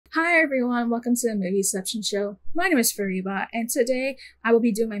Hi everyone, welcome to the Movieception Show. My name is Fariba, and today I will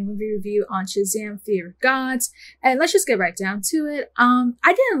be doing my movie review on Shazam! Fear of Gods. And let's just get right down to it. I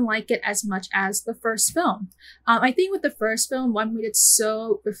didn't like it as much as the first film. I think with the first film, what made it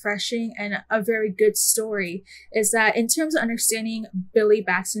so refreshing and a very good story is that in terms of understanding Billy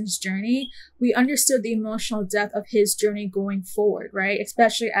Batson's journey, we understood the emotional depth of his journey going forward, right?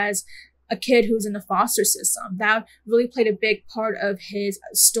 Especially as a kid who's in the foster system. That really played a big part of his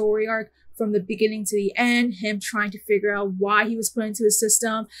story arc from the beginning to the end, him trying to figure out why he was put into the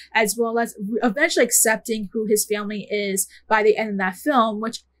system, as well as eventually accepting who his family is by the end of that film,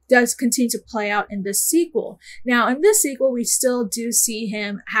 which does continue to play out in this sequel. Now, in this sequel, we still do see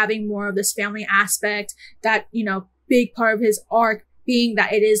him having more of this family aspect, that, big part of his arc being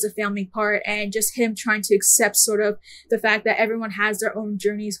that it is the family part, and just him trying to accept sort of the fact that everyone has their own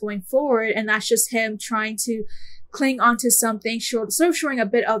journeys going forward, and that's just him trying to cling onto something, sort of showing a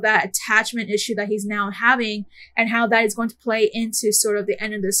bit of that attachment issue that he's now having, and how that is going to play into sort of the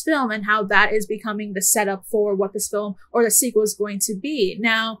end of this film, and how that is becoming the setup for what this film or the sequel is going to be.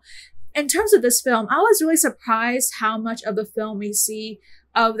 Now, in terms of this film, I was really surprised how much of the film we see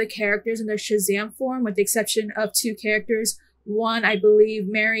of the characters in their Shazam form, with the exception of two characters. One, I believe,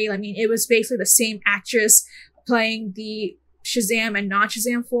 Mary, it was basically the same actress playing the Shazam and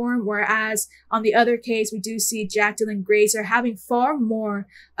non-Shazam form, whereas on the other case, we do see Jack Dylan Grazer having far more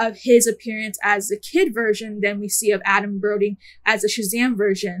of his appearance as the kid version than we see of Adam Brody as the Shazam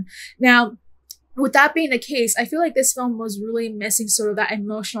version. Now, with that being the case, I feel like this film was really missing sort of that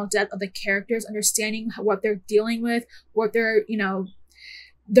emotional depth of the characters, understanding what they're dealing with, what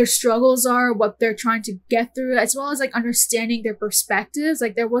their struggles are, what they're trying to get through, as well as understanding their perspectives.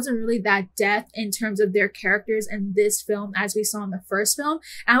 There wasn't really that depth in terms of their characters in this film as we saw in the first film.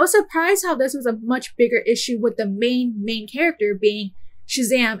 And I was surprised how this was a much bigger issue with the main character being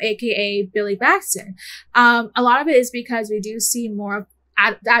Shazam, aka Billy Batson. A lot of it is because we do see more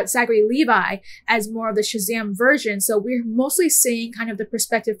of Zachary Levi as more of the Shazam version. So we're mostly seeing kind of the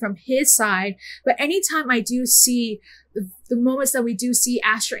perspective from his side. But anytime I do see the moments that we do see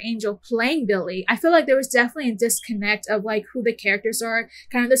Astra Angel playing Billy, I feel like there was definitely a disconnect of who the characters are,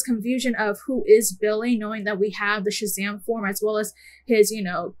 kind of this confusion of who is Billy, knowing that we have the Shazam form as well as his,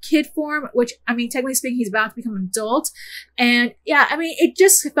 kid form, which, technically speaking, he's about to become an adult. And yeah, it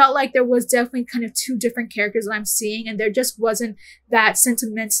just felt like there was definitely kind of two different characters that I'm seeing, and there just wasn't that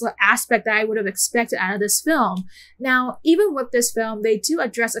sentimental aspect that I would have expected out of this film. Now, even with this film, they do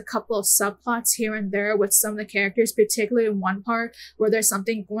address a couple of subplots here and there with some of the characters, particularly in one part where there's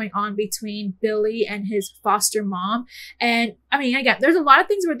something going on between Billy and his foster mom. And again, there's a lot of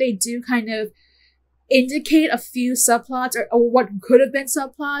things where they do kind of indicate a few subplots or what could have been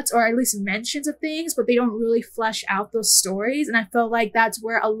subplots, or at least mentions of things, but they don't really flesh out those stories. And I felt like that's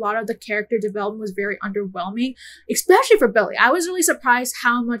where a lot of the character development was very underwhelming, especially for Billy. I was really surprised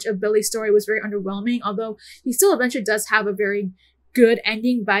how much of Billy's story was very underwhelming, although he still eventually does have a very good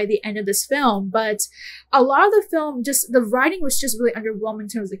ending by the end of this film. But a lot of the film, just the writing was just really underwhelming in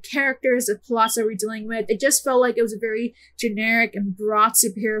terms of the characters, the plots that we're dealing with. It just felt like it was a very generic and broad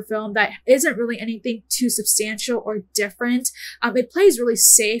superhero film that isn't really anything too substantial or different. It plays really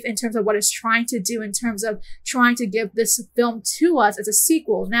safe in terms of what it's trying to do, in terms of trying to give this film to us as a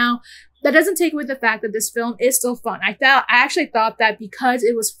sequel. Now, that doesn't take away the fact that this film is still fun. I actually thought that because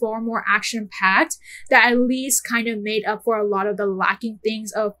it was far more action-packed, that at least kind of made up for a lot of the lacking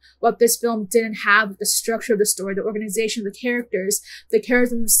things of what this film didn't have: the structure of the story, the organization of the characters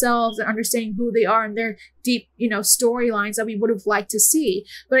themselves, and understanding who they are and their deep, storylines that we would have liked to see.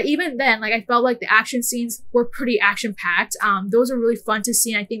 But even then, I felt like the action scenes were pretty action-packed. Those are really fun to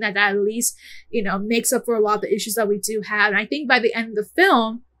see, and I think that at least, makes up for a lot of the issues that we do have. And I think by the end of the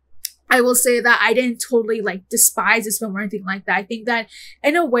film, I will say that I didn't totally despise this film or anything like that. I think that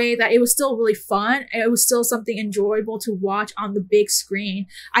in a way that it was still really fun. It was still something enjoyable to watch on the big screen.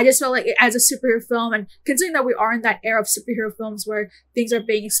 I just felt like as a superhero film, and considering that we are in that era of superhero films where things are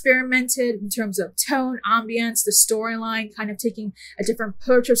being experimented in terms of tone, ambience, the storyline, kind of taking a different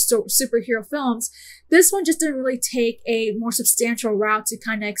approach of superhero films, this one just didn't really take a more substantial route to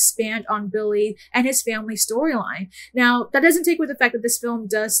kind of expand on Billy and his family storyline. Now, that doesn't take away the fact that this film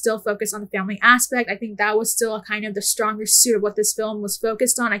does still focus on the family aspect. I think that was still a kind of the stronger suit of what this film was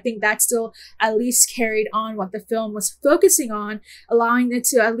focused on. I think that still at least carried on what the film was focusing on, allowing it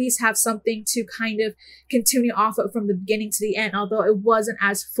to at least have something to kind of continue off of from the beginning to the end, although it wasn't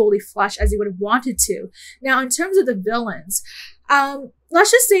as fully fleshed as he would have wanted to. Now, in terms of the villains,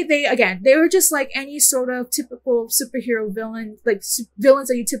 Let's just say they were just like any sort of typical superhero villain, like villains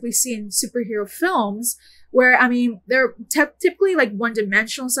that you typically see in superhero films, where, I mean, they're typically like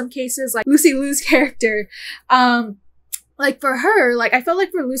one-dimensional in some cases, like Lucy Liu's character. Like for her, like I felt like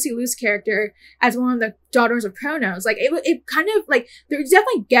for Lucy Liu's character as one of the daughters of Chronos, like it kind of like, they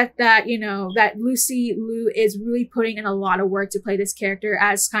definitely get that, you know, that Lucy Liu is really putting in a lot of work to play this character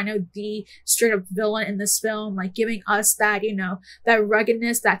as kind of the straight up villain in this film, like giving us that, you know, that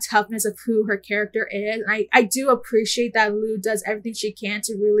ruggedness, that toughness of who her character is. And I do appreciate that Liu does everything she can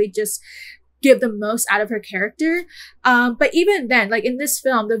to really just give the most out of her character. But even then, like in this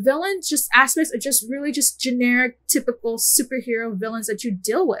film, the villains just aspects are just really just generic, typical superhero villains that you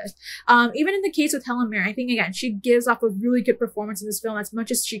deal with. Even in the case with Helen Mirren, I think again, she gives off a really good performance in this film as much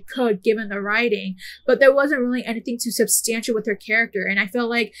as she could given the writing, but there wasn't really anything too substantial with her character. And I feel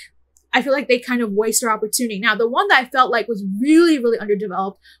like they kind of waste their opportunity. Now, the one that I felt like was really, really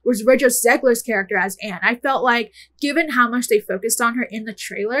underdeveloped was Rachel Zegler's character as Anne. I felt like, given how much they focused on her in the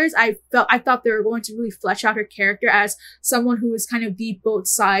trailers, I thought they were going to really flesh out her character as someone who was kind of the both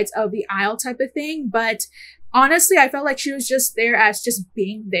sides of the aisle type of thing. But honestly, I felt like she was just there as just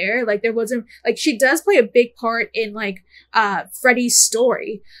being there. Like there wasn't, like she does play a big part in like Freddie's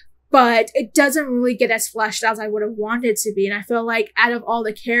story, but it doesn't really get as fleshed out as I would have wanted it to be. And I feel like out of all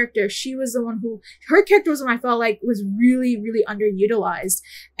the characters, she was the one who, her character was one I felt like was really, really underutilized.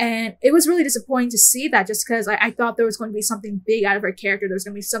 And it was really disappointing to see that, just because I thought there was going to be something big out of her character. There was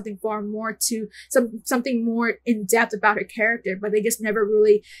going to be something far more to, something more in depth about her character, but they just never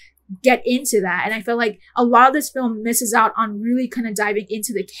really get into that. And I feel like a lot of this film misses out on really kind of diving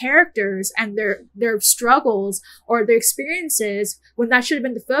into the characters and their struggles or their experiences, when that should have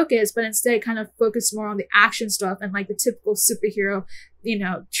been the focus, but instead kind of focus more on the action stuff and like the typical superhero, you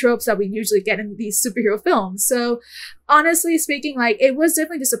know, tropes that we usually get in these superhero films. So honestly speaking, like it was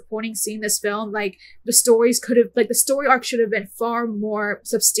definitely disappointing seeing this film. Like the stories could have, like the story arc should have been far more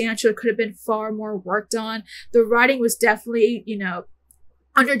substantial. It could have been far more worked on. The writing was definitely, you know,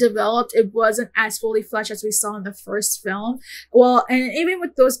 underdeveloped. It wasn't as fully fleshed as we saw in the first film. Well, and even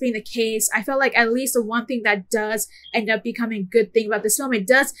with those being the case, I felt like at least the one thing that does end up becoming a good thing about this film, it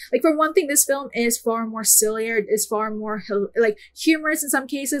does, like for one thing, this film is far more sillier, it is far more like humorous in some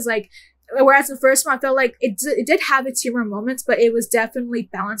cases, like whereas the first one, I felt like it did have its humor moments, but it was definitely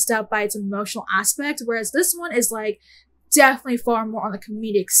balanced out by its emotional aspect, whereas this one is like definitely far more on the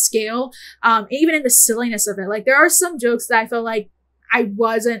comedic scale, even in the silliness of it. Like there are some jokes that I felt like I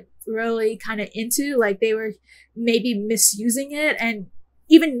wasn't really kind of into, like they were maybe misusing it, and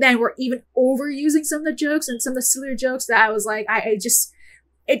even then we're even overusing some of the jokes and some of the sillier jokes that I was like, it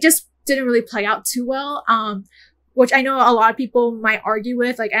just didn't really play out too well. Which I know a lot of people might argue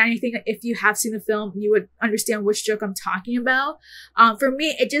with, like, and I think if you have seen the film, you would understand which joke I'm talking about. For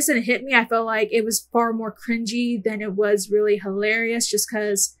me, it just didn't hit me. I felt like it was far more cringy than it was really hilarious, just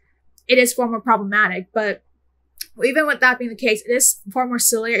because it is far more problematic. But even with that being the case, it is far more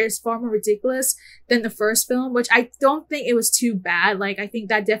sillier, it is far more ridiculous than the first film, which I don't think it was too bad. Like, I think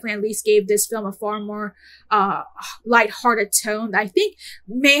that definitely at least gave this film a far more lighthearted tone that I think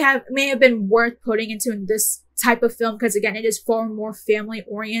may have been worth putting into this type of film, because again, it is far more family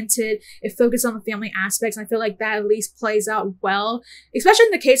oriented. It focuses on the family aspects, and I feel like that at least plays out well, especially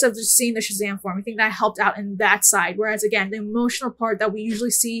in the case of just seeing the Shazam form. I think that helped out in that side, whereas again, the emotional part that we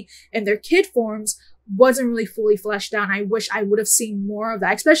usually see in their kid forms wasn't really fully fleshed out. I wish I would have seen more of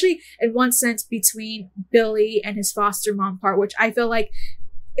that, especially in one sense between Billy and his foster mom part, which I feel like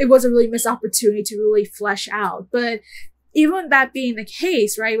it was a really missed opportunity to really flesh out. But even that being the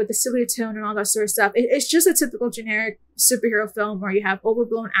case, right, with the silly tone and all that sort of stuff, it's just a typical generic superhero film where you have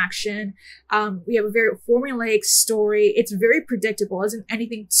overblown action. We have a very formulaic story. It's very predictable. Isn't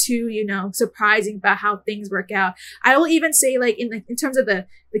anything too, you know, surprising about how things work out. I will even say, like, in terms of the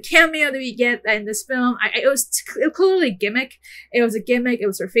cameo that we get in this film, it was clearly a gimmick. It was a gimmick. It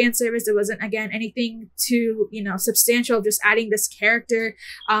was for fan service. It wasn't, again, anything too, you know, substantial, just adding this character.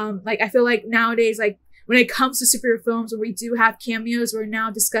 Like, I feel like nowadays, like, when it comes to superhero films, when we do have cameos, we're now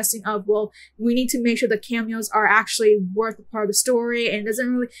discussing of, well, we need to make sure the cameos are actually worth a part of the story, and it doesn't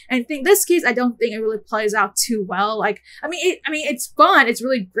really. And in this case, I don't think it really plays out too well. Like, I mean, it's fun. It's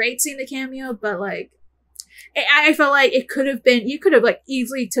really great seeing the cameo, but like, I felt like it could have been. You could have like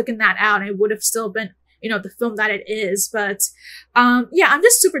easily taken that out, and it would have still been, you know, the film that it is. But yeah, I'm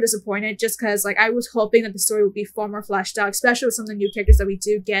just super disappointed, just because like I was hoping that the story would be far more fleshed out, especially with some of the new characters that we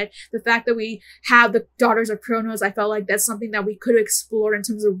do get. The fact that we have the daughters of Chronos, I felt like that's something that we could have explored in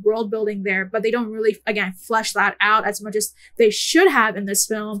terms of world building there, but they don't really, again, flesh that out as much as they should have in this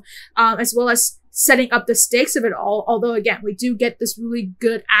film, as well as setting up the stakes of it all. Although again, we do get this really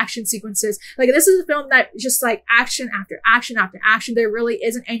good action sequences. Like this is a film that just like action after action after action. There really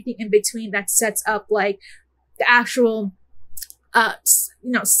isn't anything in between that sets up like the actual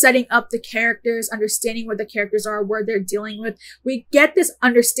setting up the characters, understanding what the characters are, where they're dealing with. We get this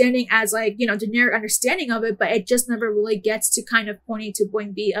understanding as like, generic understanding of it, but it just never really gets to kind of pointing to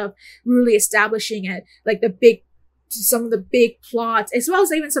point B of really establishing it, like some of the big plots, as well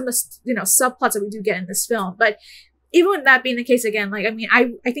as even some of the, subplots that we do get in this film. But even with that being the case, again, like, I mean,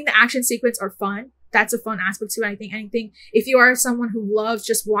 I think the action sequence are fun. That's a fun aspect to it. I think anything, if you are someone who loves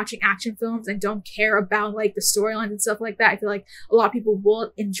just watching action films and don't care about like the storylines and stuff like that, I feel like a lot of people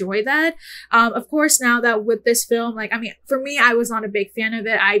will enjoy that. Of course, now that with this film, like, I mean, for me, I was not a big fan of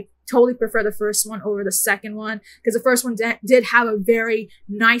it. I totally prefer the first one over the second one, because the first one did have a very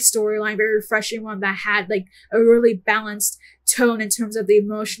nice storyline, very refreshing one that had like a really balanced tone in terms of the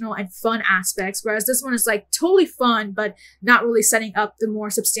emotional and fun aspects, whereas this one is like totally fun but not really setting up the more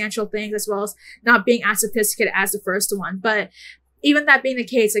substantial things, as well as not being as sophisticated as the first one. But even that being the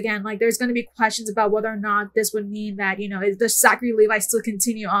case, again, like there's going to be questions about whether or not this would mean that, does Zachary Levi still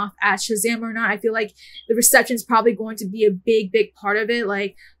continue off as Shazam or not. I feel like the reception is probably going to be a big part of it.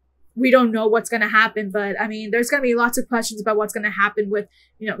 Like, we don't know what's going to happen, but I mean, there's going to be lots of questions about what's going to happen with,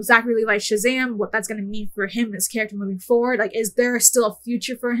 Zachary Levi's Shazam, what that's going to mean for him, his character moving forward. Like, is there still a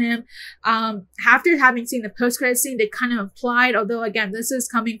future for him? After having seen the post-credit scene, they kind of implied, although again, this is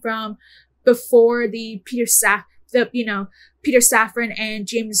coming from before the Peter Safran and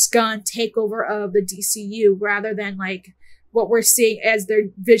James Gunn takeover of the DCU, rather than like what we're seeing as their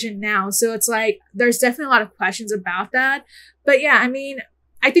vision now. So it's like, there's definitely a lot of questions about that. But yeah, I mean,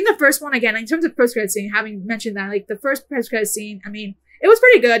 I think the first one, again, in terms of post-credit scene, having mentioned that, like the first post-credit scene, I mean, it was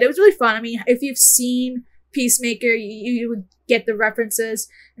pretty good. It was really fun. I mean, if you've seen Peacemaker, you would get the references.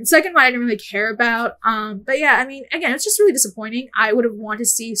 And second one, I didn't really care about. But yeah, I mean, again, it's just really disappointing. I would have wanted to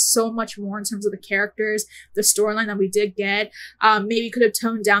see so much more in terms of the characters, the storyline that we did get. Maybe could have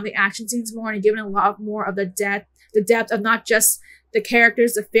toned down the action scenes more and given a lot more of the depth of not just the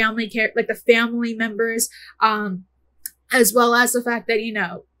characters, the family members, as well as the fact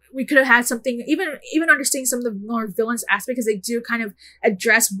that, we could have had something, even understanding some of the more villainous aspects, because they do kind of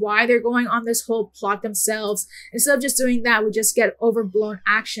address why they're going on this whole plot themselves. Instead of just doing that, we just get overblown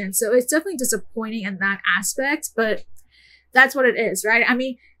action. So it's definitely disappointing in that aspect, but that's what it is, right? I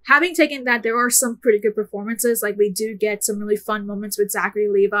mean, having taken that, there are some pretty good performances. Like, we do get some really fun moments with Zachary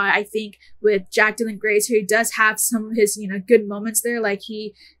Levi. I think with Jack Dylan Grace, who does have some of his, good moments there. Like,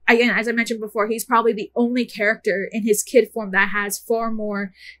 he, again, as I mentioned before, he's probably the only character in his kid form that has far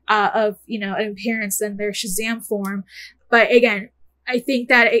more of, an appearance than their Shazam form. But again, I think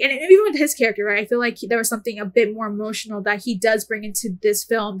that, and even with his character, right, I feel like there was something a bit more emotional that he does bring into this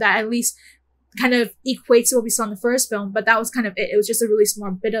film that at least kind of equates to what we saw in the first film, but that was kind of it. It was just a really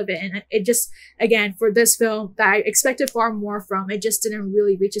small bit of it. And it just, again, for this film that I expected far more from, it just didn't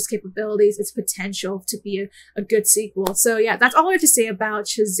really reach its capabilities, its potential to be a good sequel. So yeah, that's all I have to say about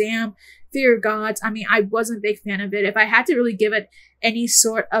Shazam! Fear of Gods. I mean, I wasn't a big fan of it. If I had to really give it any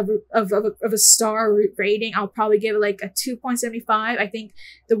sort of a star rating, I'll probably give it like a 2.75. I think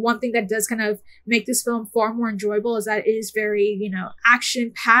the one thing that does kind of make this film far more enjoyable is that it is very,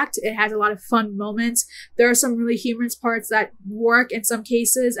 action packed. It has a lot of fun moments. There are some really humorous parts that work in some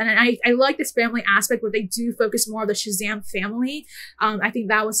cases. And I like this family aspect where they do focus more on the Shazam family. I think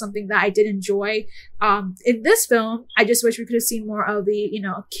that was something that I did enjoy. In this film, I just wish we could have seen more of the,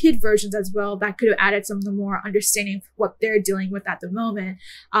 kid versions as well. That could have added some of the more understanding of what they're dealing with at the moment.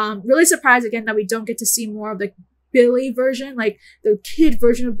 Really surprised again that we don't get to see more of the Billy version, like the kid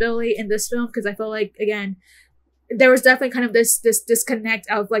version of Billy in this film, because I feel like, again, there was definitely kind of this disconnect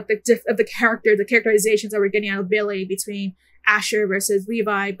of like the characterizations that we're getting out of Billy between Asher versus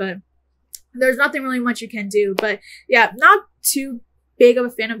Levi, but there's nothing really much you can do. But yeah, not too big of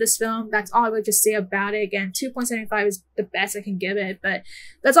a fan of this film. That's all I would just say about it. Again, 2.75 is the best I can give it, but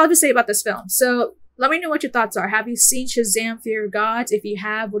that's all I have to say about this film. So let me know what your thoughts are. Have you seen Shazam! Fear of Gods? If you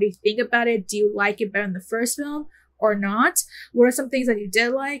have, what do you think about it? Do you like it better than the first film or not? What are some things that you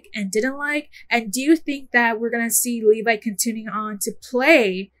did like and didn't like? And do you think that we're going to see Levi continuing on to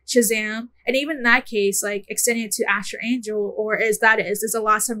play Shazam? And even in that case, like extending it to Asher Angel, or is this the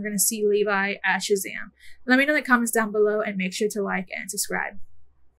last time we're going to see Levi as Shazam? Let me know in the comments down below and make sure to like and subscribe.